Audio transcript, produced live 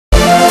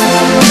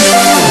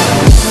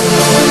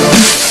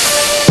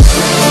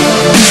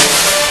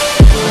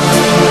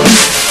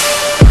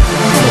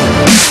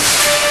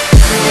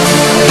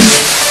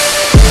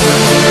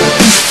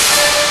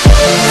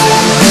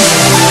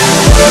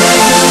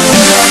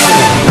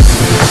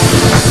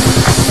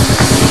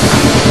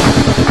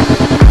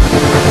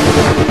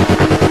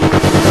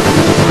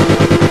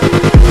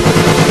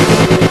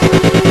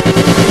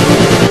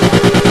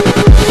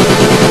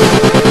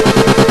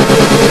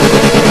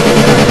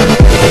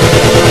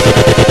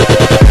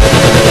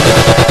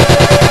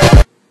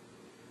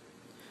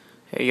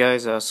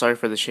guys, sorry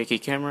for the shaky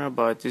camera,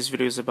 but this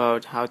video is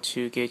about how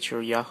to get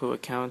your Yahoo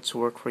account to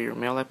work for your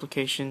mail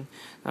application.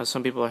 Now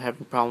some people are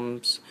having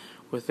problems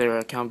with their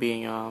account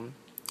being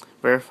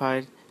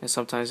verified, and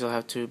sometimes they'll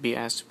have to be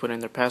asked to put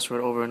in their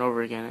password over and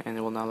over again, and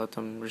it will not let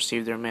them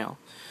receive their mail.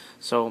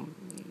 So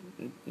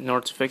in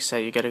order to fix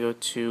that, you gotta go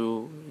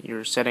to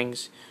your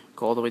settings,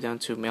 go all the way down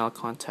to mail,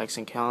 contacts,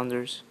 and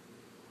calendars,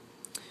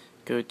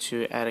 go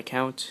to add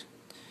account.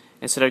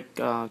 Instead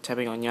of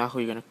tapping on Yahoo,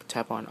 you're gonna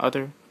tap on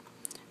other,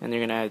 and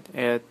you're gonna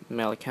add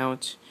mail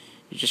account.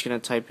 You're just gonna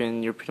type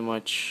in your pretty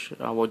much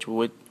what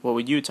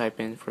would you type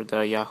in for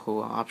the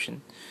Yahoo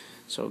option.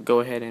 So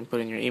go ahead and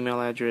put in your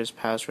email address,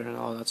 password, and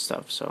all that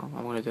stuff. So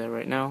I'm gonna do that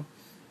right now.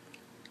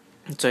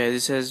 So yeah,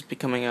 this is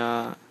becoming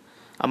a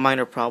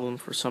minor problem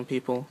for some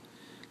people.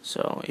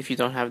 So if you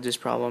don't have this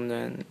problem,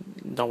 then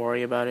don't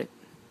worry about it.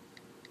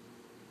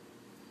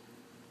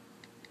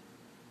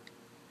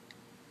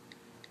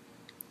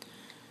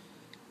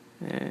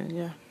 And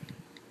yeah,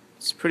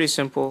 it's pretty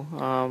simple.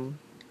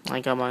 I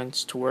got mine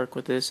to work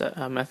with this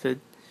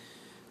method,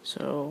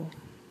 so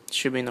it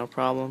should be no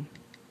problem.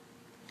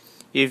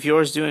 If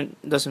yours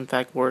does in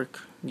fact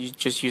work, you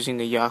just using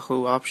the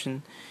Yahoo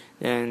option,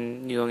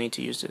 then you don't need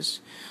to use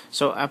this.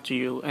 So after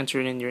you enter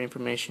in your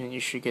information, you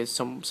should get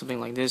something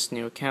like this,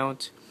 new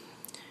account,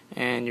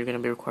 and you're gonna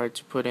be required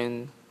to put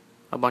in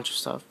a bunch of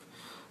stuff.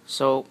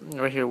 So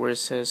right here where it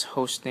says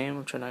host name,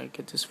 I'm trying to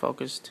get this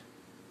focused.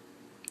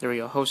 There we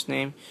go, host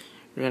name.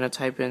 You're gonna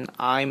type in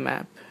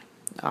IMAP,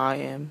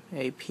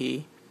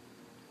 IMAP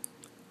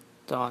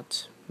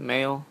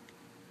 .mail.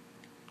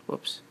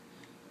 Whoops.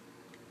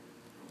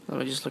 Let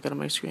me just look at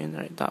my screen.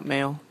 Right,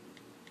 .mail.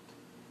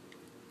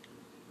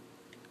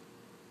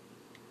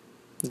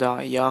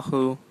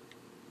 .yahoo.com.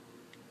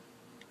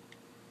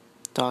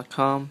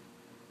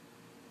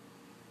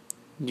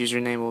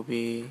 Username will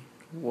be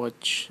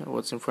what's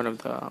in front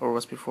of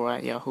what's before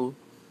at Yahoo.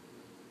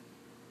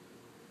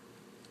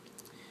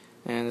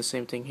 And the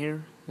same thing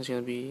here is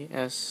going to be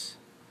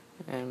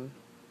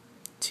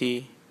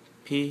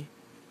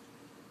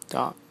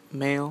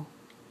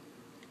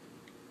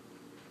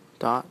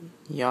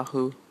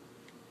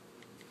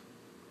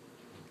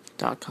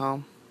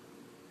smtp.mail.yahoo.com,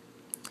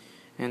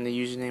 and the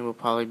username will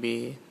probably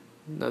be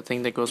the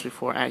thing that goes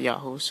before at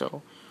Yahoo.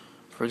 So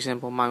for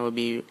example, mine would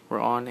be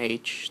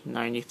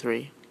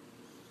RonH93.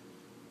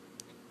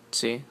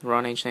 See,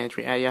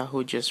 RonH93 at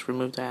Yahoo. Just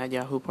remove the at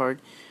Yahoo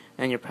part,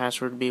 and your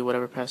password would be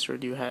whatever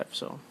password you have.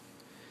 So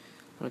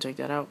I'm gonna take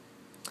that out.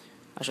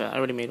 Actually, I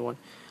already made one.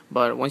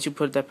 But once you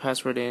put that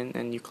password in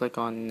and you click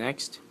on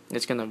next,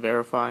 it's gonna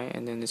verify,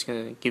 and then it's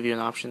gonna give you an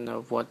option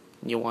of what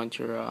you want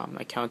your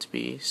account to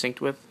be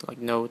synced with, like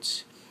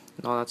notes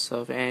and all that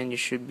stuff. And you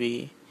should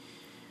be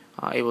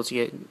able to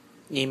get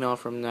email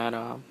from that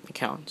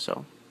account.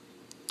 So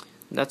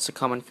that's a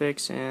common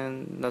fix,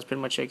 and that's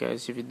pretty much it,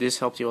 guys. If this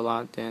helped you a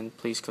lot, then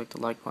please click the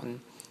like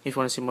button. If you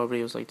want to see more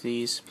videos like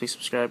these, please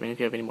subscribe, and if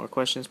you have any more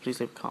questions, please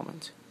leave a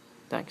comment.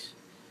 Thanks.